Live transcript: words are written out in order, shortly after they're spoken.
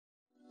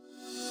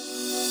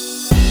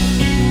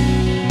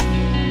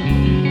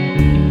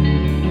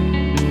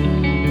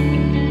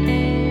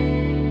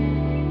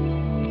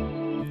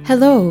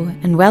Hello,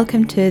 and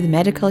welcome to the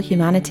Medical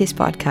Humanities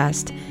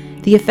Podcast,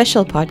 the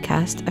official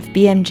podcast of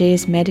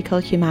BMJ's Medical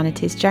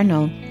Humanities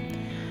Journal.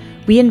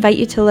 We invite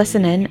you to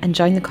listen in and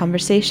join the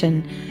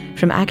conversation,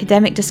 from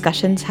academic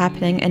discussions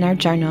happening in our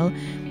journal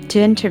to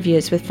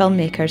interviews with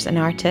filmmakers and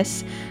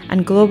artists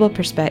and global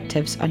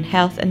perspectives on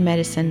health and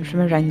medicine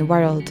from around the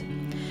world.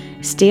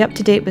 Stay up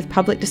to date with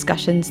public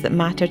discussions that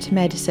matter to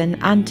medicine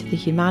and to the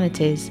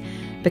humanities,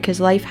 because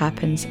life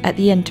happens at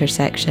the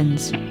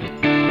intersections.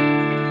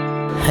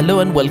 Hello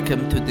and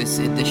welcome to this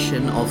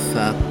edition of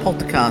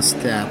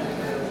podcast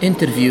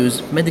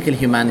interviews, Medical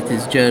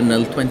Humanities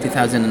Journal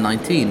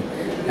 2019.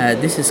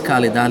 This is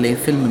Khalid Ali,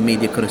 film and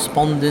media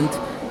correspondent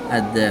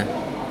at the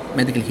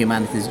Medical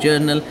Humanities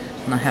Journal,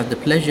 and I have the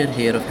pleasure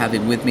here of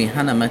having with me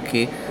Hannah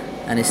Makki,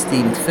 an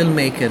esteemed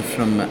filmmaker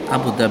from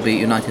Abu Dhabi,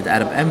 United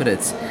Arab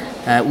Emirates.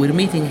 We're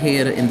meeting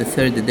here in the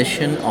third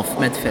edition of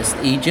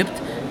MedFest Egypt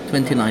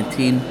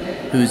 2019,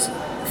 whose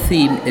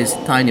theme is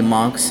Tiny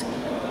Marks,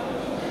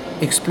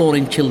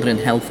 exploring children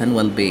health and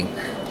well-being.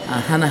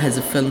 Hannah has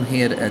a film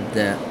here at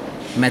the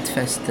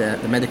MedFest,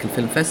 the Medical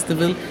Film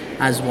Festival,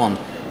 as one.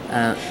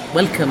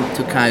 Welcome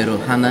to Cairo,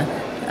 Hannah.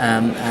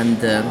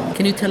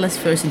 Can you tell us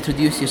first,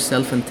 introduce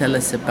yourself and tell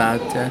us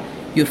about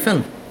your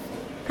film?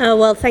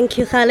 Well, thank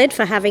you, Khalid,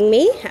 for having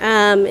me.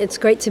 It's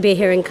great to be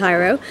here in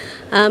Cairo.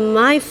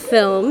 My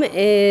film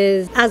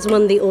is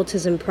Aswan, the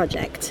Autism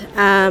Project.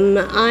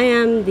 I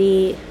am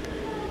the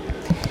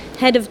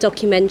head of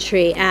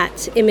documentary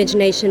at Image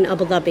Nation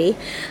Abu Dhabi,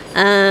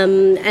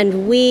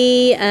 and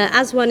we,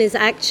 Aswan is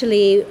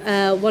actually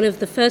one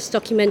of the first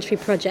documentary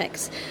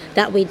projects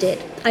that we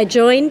did. I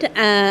joined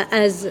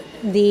as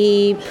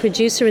the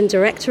producer and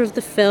director of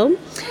the film,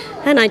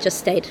 and I just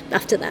stayed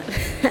after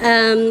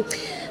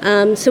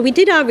that. So we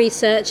did our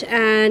research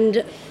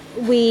and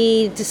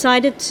we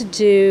decided to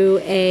do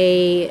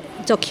a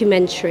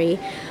documentary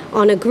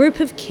on a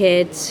group of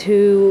kids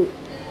who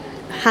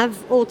have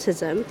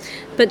autism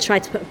but try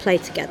to put a play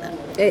together.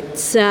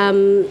 It's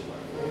a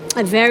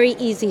very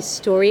easy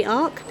story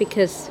arc,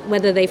 because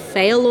whether they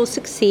fail or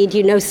succeed,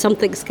 you know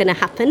something's going to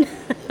happen.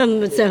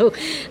 So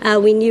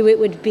we knew it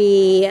would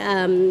be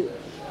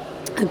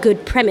a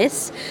good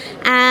premise,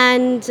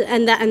 and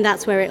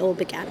that's where it all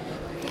began.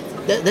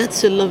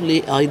 That's a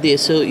lovely idea.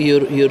 So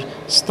your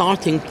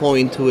starting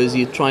point was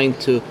you trying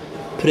to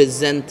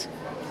present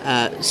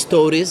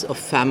stories of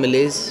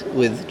families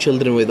with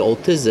children with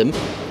autism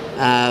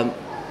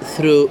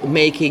through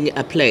making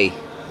a play,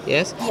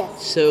 yes?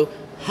 Yes. So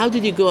how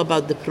did you go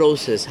about the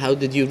process? How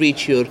did you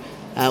reach your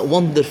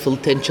wonderful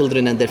 10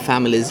 children and their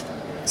families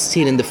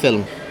seen in the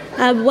film?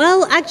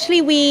 Well,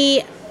 actually,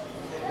 we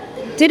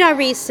did our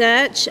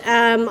research.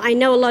 I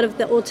know a lot of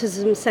the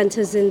autism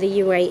centres in the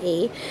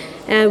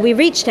UAE. We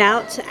reached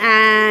out,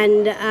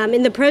 and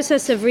in the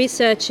process of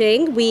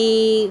researching,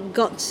 we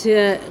got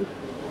to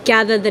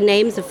gather the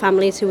names of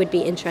families who would be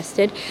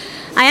interested.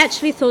 I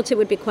actually thought it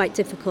would be quite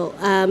difficult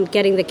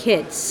getting the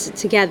kids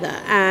together,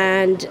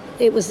 and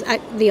it was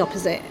the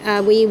opposite.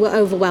 We were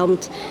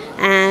overwhelmed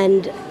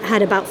and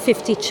had about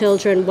 50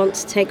 children want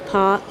to take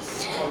part.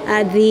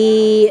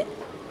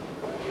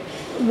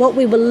 What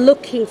we were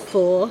looking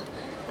for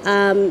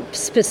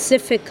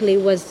specifically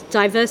was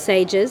diverse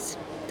ages.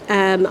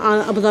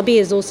 Abu Dhabi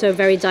is also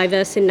very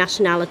diverse in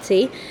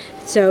nationality,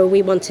 so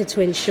we wanted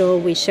to ensure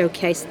we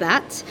showcase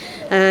that.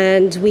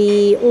 And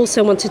we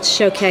also wanted to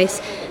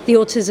showcase the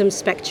autism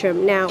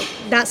spectrum. Now,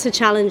 that's a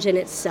challenge in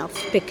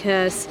itself,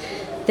 because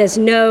there's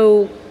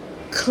no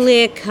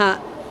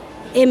clear-cut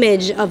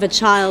image of a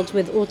child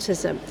with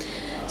autism.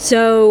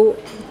 So,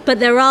 but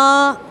there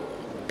are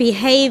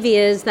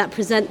behaviors that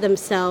present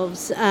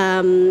themselves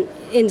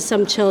in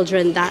some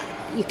children that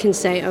you can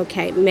say,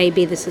 okay,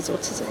 maybe this is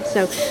autism.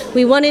 So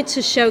we wanted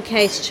to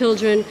showcase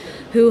children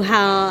who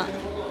are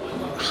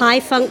high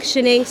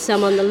functioning,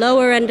 some on the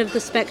lower end of the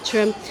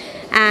spectrum,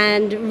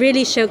 and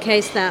really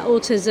showcase that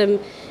autism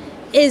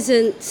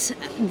isn't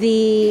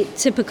the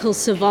typical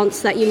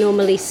savants that you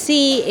normally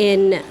see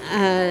in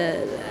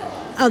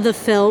other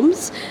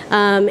films.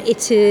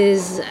 It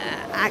is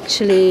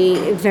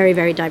actually very,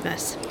 very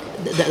diverse.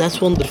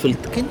 That's wonderful.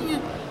 Can you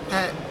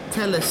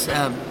tell us,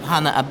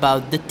 Hannah,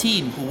 about the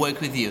team who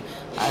work with you?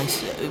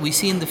 We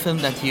see in the film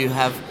that you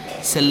have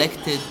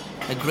selected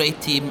a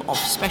great team of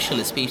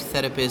specialists, speech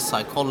therapists,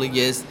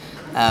 psychologists,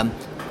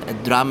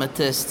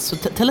 dramatists. So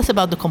tell us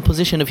about the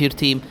composition of your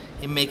team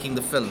in making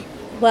the film.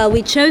 Well,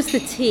 we chose the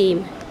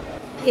team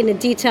in a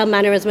detailed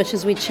manner as much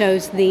as we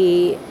chose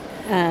the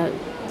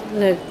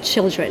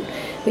children.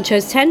 We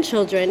chose 10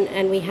 children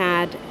and we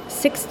had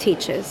 6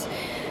 teachers.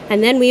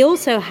 And then we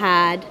also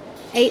had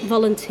 8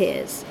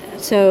 volunteers.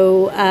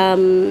 So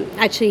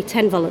actually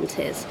 10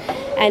 volunteers,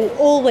 and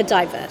all were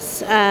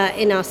diverse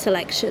in our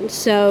selection.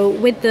 So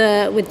with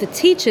the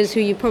teachers, who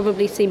you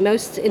probably see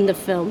most in the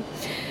film,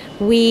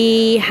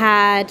 We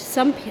had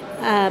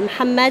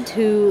Hamed,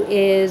 who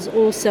is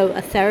also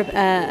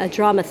a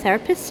drama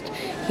therapist.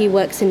 He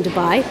works in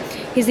Dubai.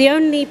 He's the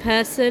only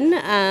person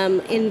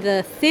in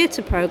the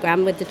theatre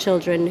program with the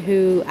children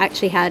who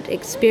actually had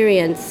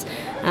experience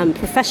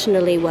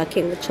professionally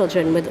working with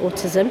children with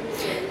autism.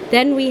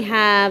 Then we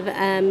have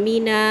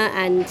Mina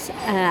and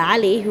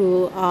Ali,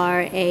 who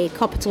are a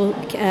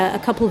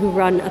couple who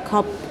run a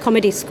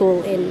comedy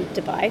school in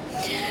Dubai.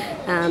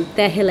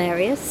 They're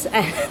hilarious.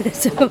 And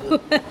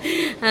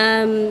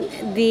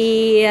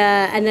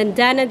then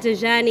Dana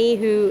Dajani,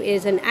 who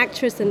is an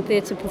actress and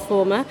theatre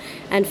performer,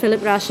 and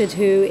Philip Rashid,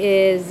 who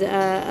is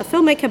a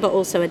filmmaker but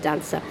also a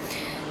dancer.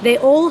 We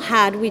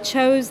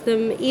chose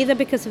them either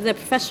because of their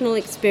professional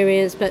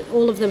experience, but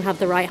all of them have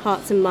the right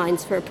hearts and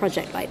minds for a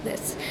project like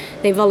this.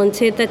 They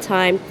volunteered their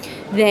time.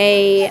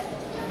 They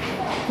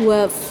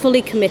were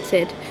fully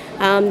committed.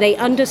 They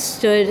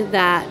understood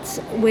that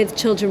with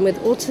children with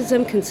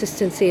autism,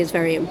 consistency is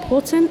very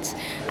important.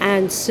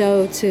 And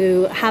so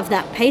to have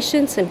that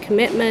patience and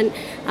commitment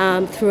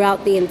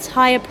throughout the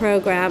entire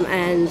program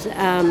and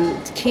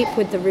to keep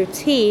with the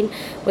routine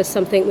was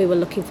something we were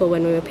looking for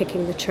when we were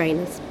picking the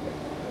trainers.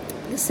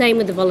 The same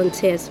with the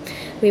volunteers.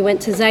 We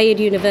went to Zayed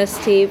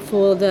University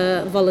for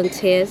the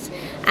volunteers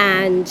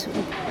and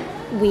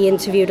we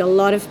interviewed a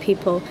lot of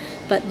people,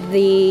 but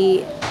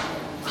the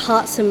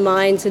hearts and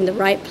minds in the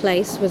right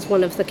place was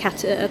one of the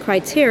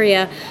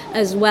criteria,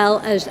 as well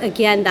as,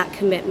 again, that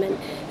commitment.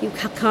 You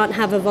can't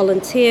have a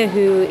volunteer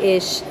who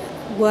is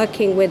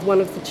working with one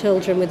of the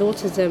children with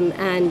autism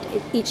and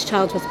each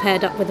child was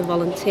paired up with a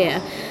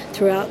volunteer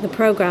throughout the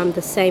program,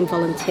 the same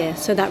volunteer.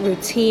 So that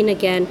routine,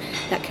 again,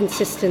 that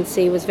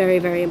consistency was very,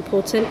 very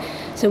important.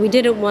 So we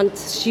didn't want a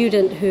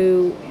student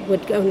who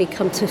would only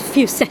come to a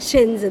few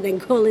sessions and then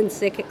call in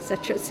sick,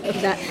 etc. So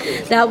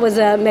that was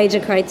a major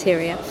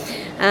criteria.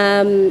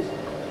 And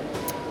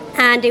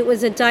it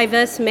was a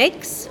diverse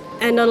mix.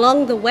 And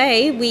along the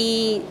way,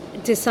 we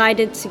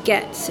decided to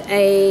get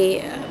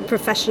a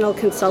professional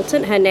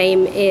consultant. Her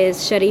name is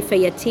Sharifa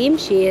Yatim.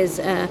 She is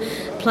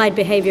applied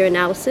behavior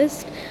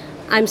analysis.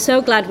 I'm so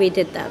glad we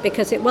did that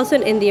because it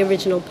wasn't in the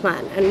original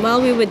plan. And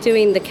while we were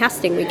doing the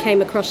casting, we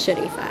came across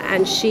Sharifa,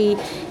 and she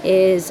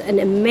is an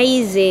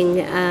amazing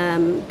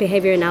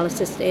behavior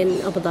analyst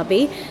in Abu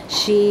Dhabi.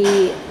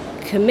 She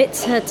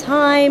commits her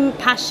time,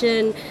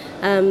 passion.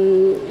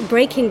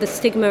 Breaking the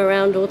stigma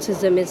around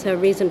autism is her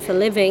reason for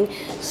living.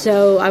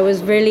 So I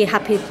was really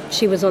happy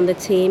she was on the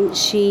team.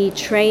 She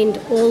trained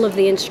all of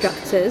the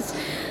instructors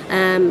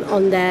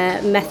on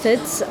their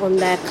methods, on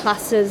their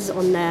classes,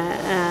 on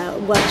their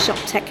workshop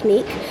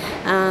technique.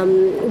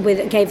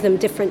 Gave them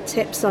different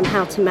tips on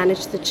how to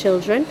manage the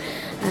children.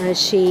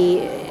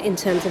 In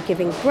terms of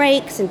giving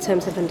breaks, in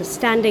terms of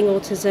understanding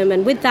autism,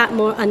 and with that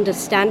more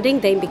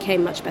understanding, they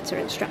became much better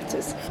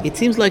instructors. It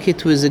seems like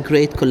it was a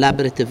great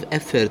collaborative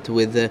effort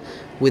with a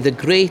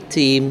great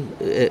team,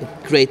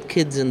 great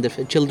kids and the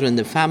children and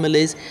the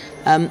families.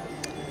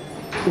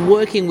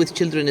 Working with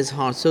children is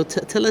hard, so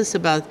tell us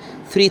about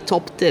 3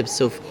 top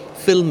tips of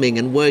filming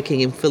and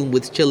working in film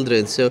with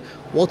children. So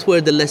what were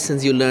the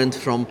lessons you learned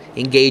from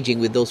engaging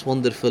with those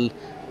wonderful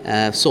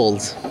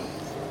souls?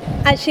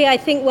 Actually, I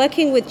think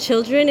working with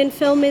children in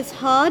film is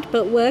hard,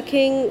 but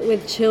working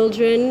with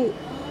children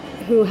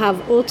who have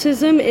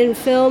autism in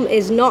film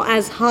is not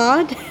as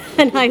hard.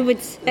 And I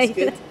would say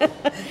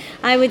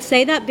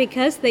that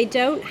because they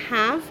don't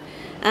have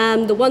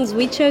the ones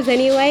we chose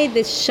anyway,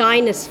 this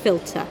shyness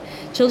filter.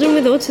 Children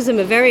with autism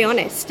are very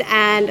honest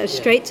and are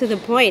straight to the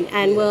point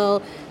and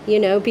will,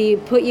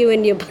 put you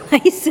in your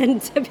place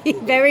and to be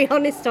very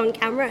honest on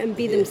camera and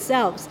be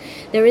themselves.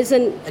 There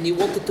isn't... And you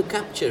wanted to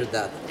capture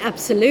that.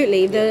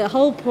 Absolutely. The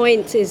whole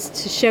point is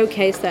to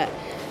showcase that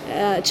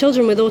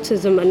children with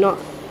autism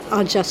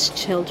are just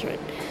children.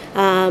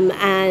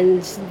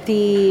 And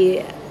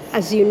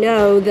as you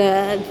know,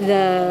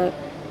 the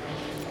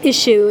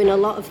issue in a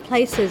lot of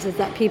places is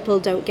that people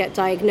don't get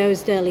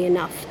diagnosed early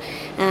enough.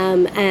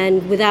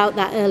 And without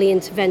that early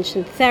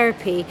intervention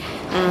therapy,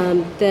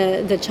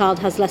 the child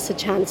has less a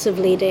chance of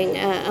leading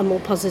a more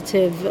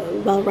positive,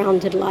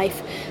 well-rounded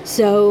life.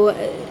 So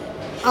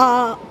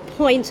our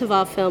point of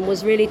our film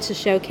was really to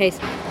showcase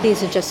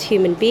these are just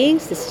human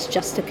beings, this is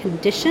just a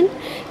condition,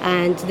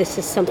 and this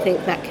is something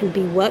that can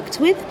be worked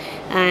with.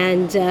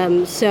 And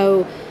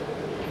so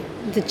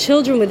the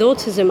children with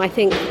autism, I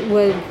think,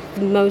 were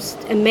the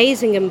most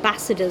amazing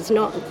ambassadors,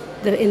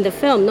 in the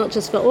film, not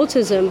just for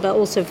autism, but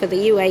also for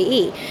the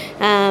UAE.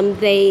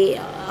 They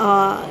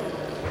are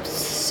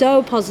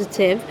so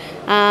positive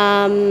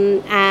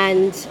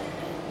and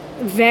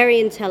very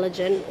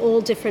intelligent,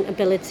 all different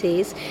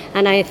abilities,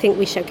 and I think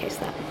we showcased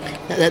that.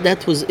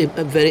 That was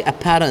very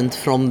apparent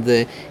from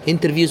the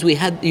interviews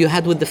you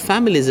had with the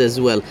families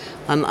as well.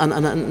 And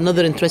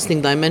another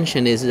interesting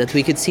dimension is that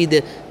we could see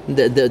the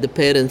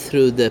parents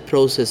through the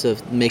process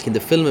of making the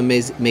film and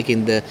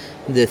making the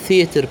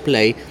theatre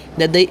play,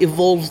 that they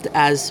evolved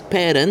as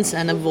parents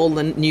and evolved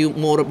and knew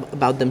more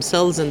about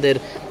themselves and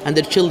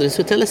their children.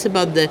 So tell us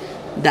about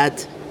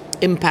that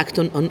impact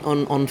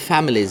on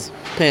families,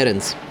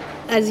 parents.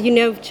 as you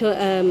know,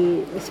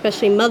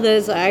 especially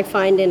mothers, I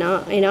find in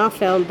our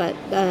film, but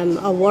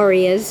are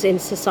warriors in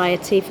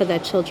society for their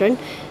children.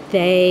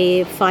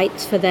 They fight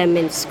for them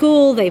in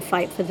school. They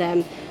fight for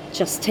them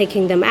just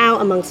taking them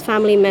out amongst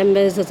family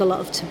members. There's a lot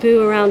of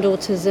taboo around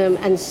autism,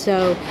 and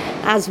so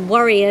as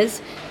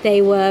warriors,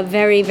 they were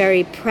very,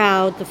 very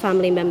proud, the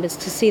family members,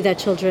 to see their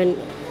children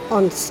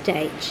on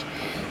stage.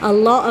 A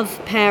lot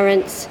of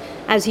parents,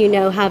 as you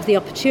know, have the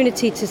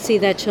opportunity to see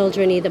their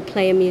children either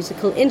play a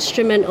musical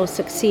instrument or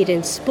succeed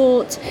in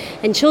sport,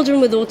 and children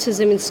with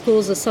autism in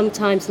schools are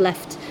sometimes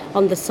left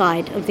on the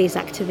side of these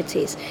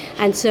activities.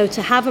 And so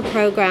to have a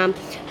program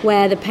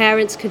where the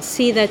parents could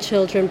see their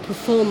children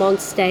perform on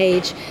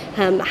stage,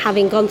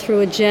 having gone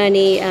through a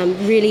journey,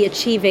 really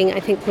achieving, I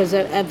think, was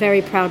a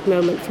very proud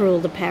moment for all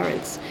the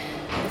parents.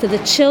 For the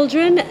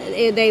children,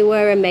 they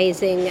were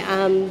amazing.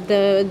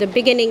 The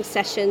beginning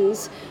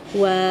sessions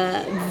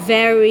were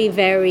very,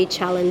 very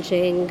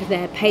challenging.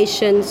 Their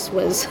patience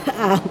was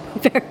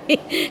very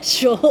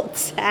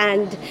short,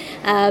 and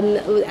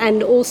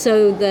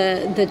also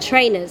the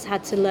trainers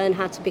had to learn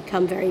how to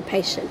become very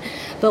patient.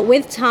 But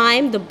with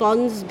time, the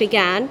bonds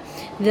began.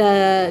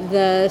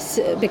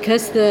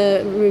 Because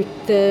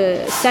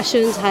the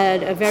sessions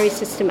had a very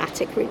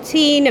systematic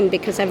routine, and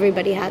because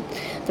everybody had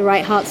the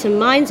right hearts and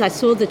minds, I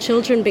saw the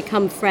children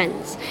become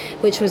friends,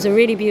 which was a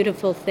really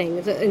beautiful thing.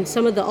 And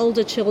some of the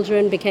older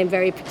children became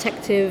very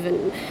protective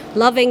and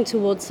loving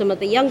towards some of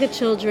the younger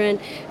children,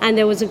 and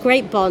there was a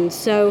great bond.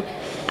 So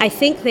I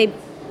think they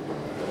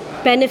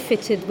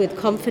benefited with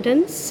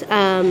confidence,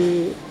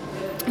 a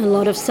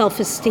lot of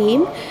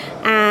self-esteem,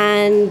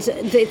 and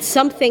it's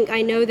something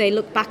I know they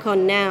look back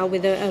on now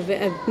with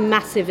a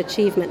massive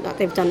achievement that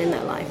they've done in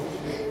their life.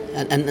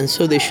 And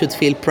so they should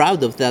feel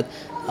proud of that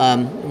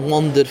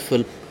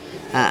wonderful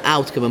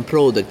outcome and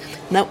product.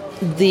 Now,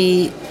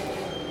 the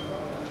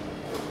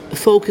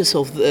focus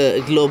of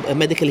the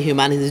Medical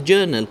Humanities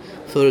Journal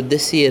for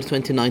this year,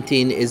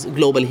 2019, is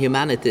Global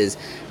Humanities,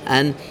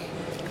 and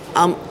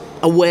I'm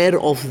aware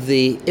of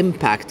the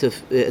impact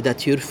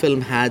that your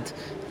film had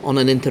on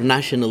an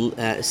international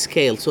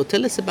scale. So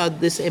tell us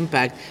about this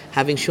impact,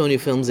 having shown your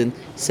films in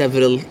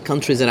several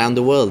countries around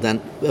the world,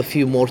 and a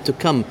few more to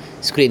come,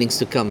 screenings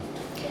to come.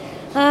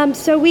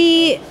 So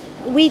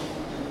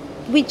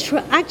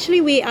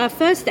our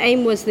first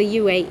aim was the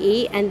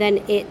UAE, and then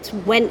it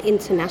went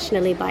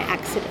internationally by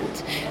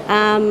accident.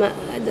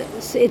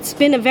 It's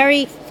been a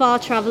very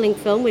far-traveling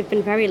film. We've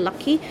been very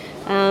lucky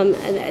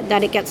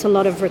that it gets a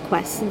lot of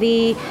requests.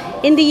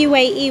 In the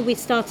UAE, we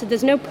started,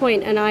 there's no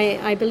point, and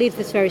I believe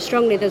this very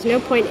strongly, there's no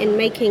point in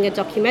making a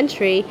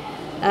documentary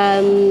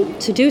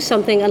to do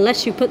something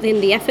unless you put in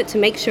the effort to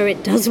make sure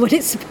it does what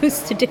it's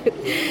supposed to do.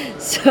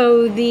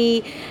 So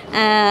the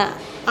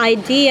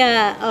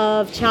idea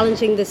of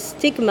challenging the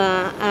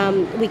stigma,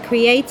 we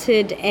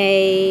created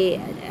a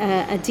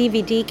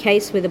DVD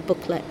case with a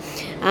booklet,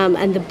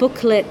 and the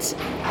booklet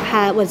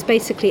was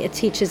basically a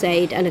teacher's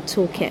aid and a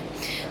toolkit.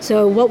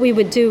 So what we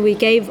would do, we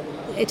gave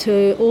it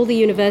to all the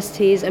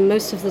universities and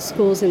most of the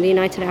schools in the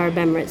United Arab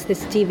Emirates,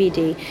 this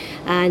DVD,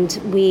 and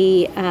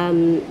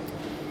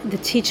the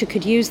teacher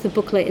could use the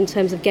booklet in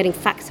terms of getting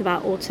facts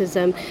about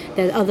autism,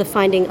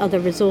 finding other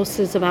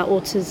resources about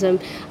autism,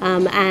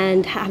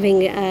 and having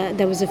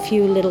there was a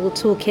few little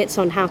toolkits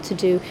on how to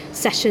do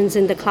sessions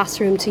in the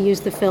classroom to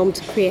use the film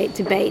to create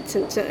debates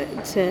and to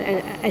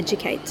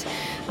educate.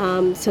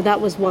 So that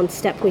was one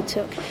step we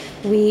took.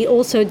 We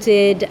also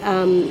did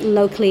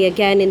locally,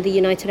 again in the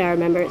United Arab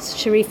Emirates,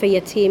 Sharifa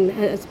Yatim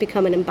has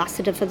become an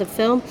ambassador for the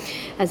film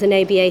as an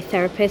ABA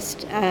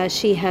therapist.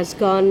 She has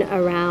gone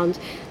around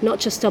not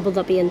just Abu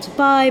Dhabi and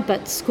Dubai,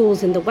 but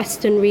schools in the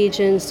Western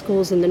region,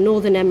 schools in the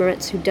Northern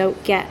Emirates who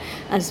don't get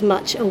as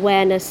much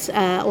awareness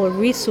or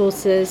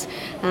resources.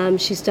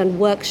 She's done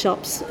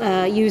workshops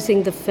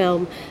using the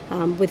film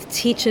with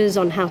teachers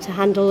on how to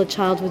handle a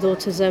child with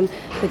autism,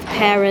 with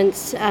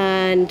parents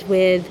and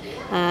with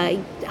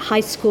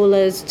high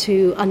schoolers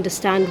to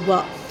understand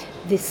what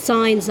the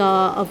signs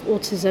are of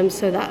autism,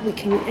 so that we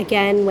can,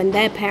 again, when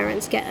their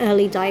parents get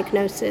early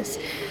diagnosis.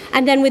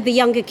 And then with the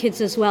younger kids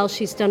as well,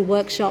 she's done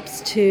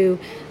workshops to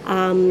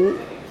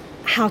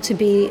how to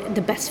be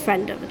the best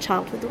friend of a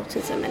child with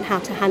autism and how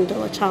to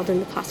handle a child in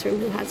the classroom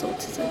who has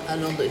autism.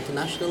 And on the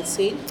international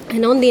scene?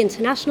 And on the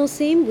international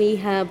scene, we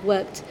have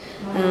worked,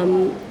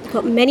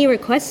 got many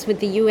requests with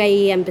the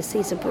UAE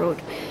embassies abroad.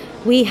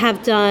 We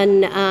have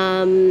done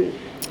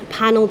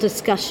panel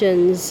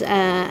discussions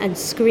and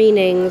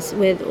screenings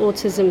with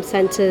autism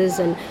centers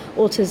and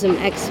autism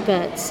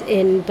experts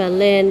in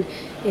Berlin,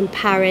 in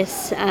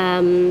Paris.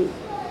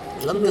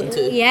 London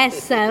too.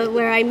 Yes,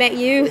 where I met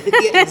you.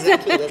 Yeah,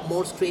 exactly. There's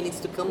more screenings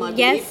to come, I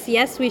believe.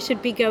 Yes, we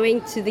should be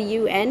going to the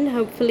UN,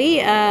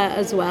 hopefully,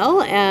 as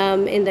well,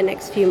 in the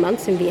next few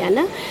months in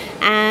Vienna.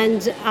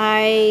 And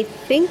I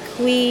think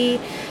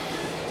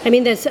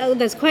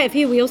there's quite a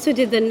few. We also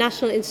did the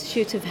National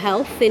Institute of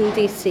Health in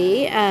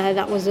DC.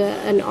 That was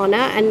an honor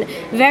and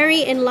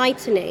very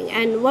enlightening.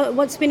 And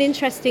what's been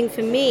interesting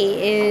for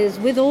me is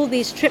with all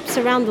these trips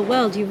around the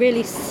world, you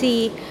really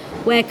see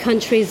where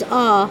countries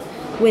are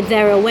with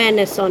their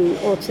awareness on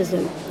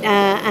autism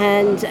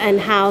and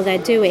how they're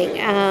doing.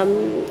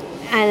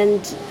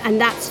 And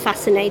that's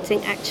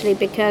fascinating, actually,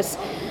 because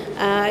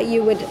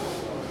you would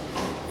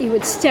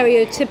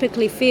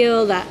stereotypically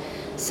feel that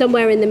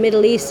somewhere in the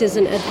Middle East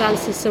isn't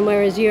advanced as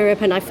somewhere as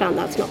Europe, and I found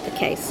that's not the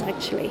case,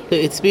 actually.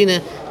 It's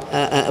been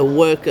a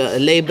work, a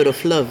labor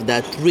of love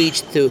that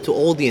reached to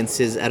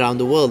audiences around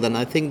the world, and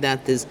I think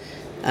that is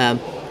a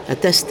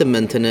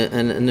testament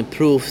and a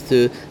proof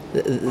to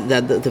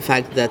the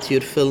fact that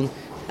your film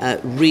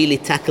really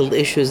tackled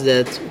issues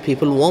that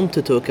people want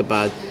to talk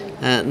about,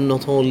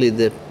 not only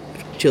the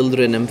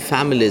children and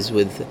families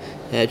with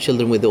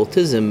children with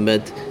autism,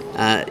 but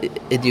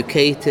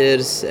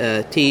educators,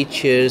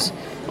 teachers,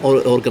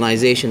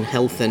 organization,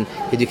 health and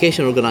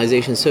education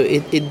organizations. So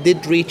it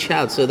did reach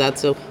out. So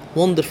that's a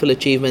wonderful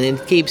achievement, and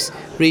it keeps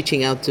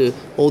reaching out to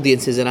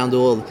audiences around the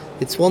world.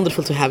 It's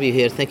wonderful to have you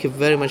here. Thank you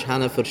very much,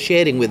 Hannah, for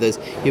sharing with us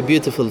your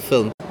beautiful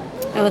film.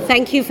 Oh,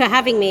 thank you for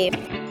having me.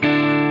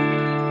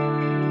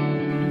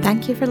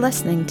 Thank you for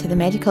listening to the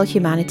Medical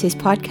Humanities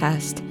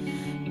podcast.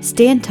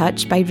 Stay in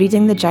touch by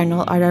reading the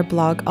journal or our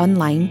blog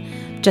online.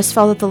 Just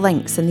follow the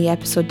links in the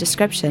episode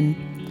description.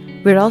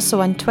 We're also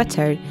on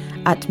Twitter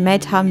at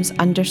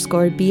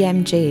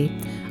medhums_BMJ,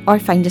 or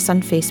find us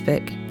on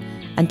Facebook.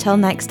 Until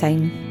next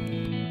time.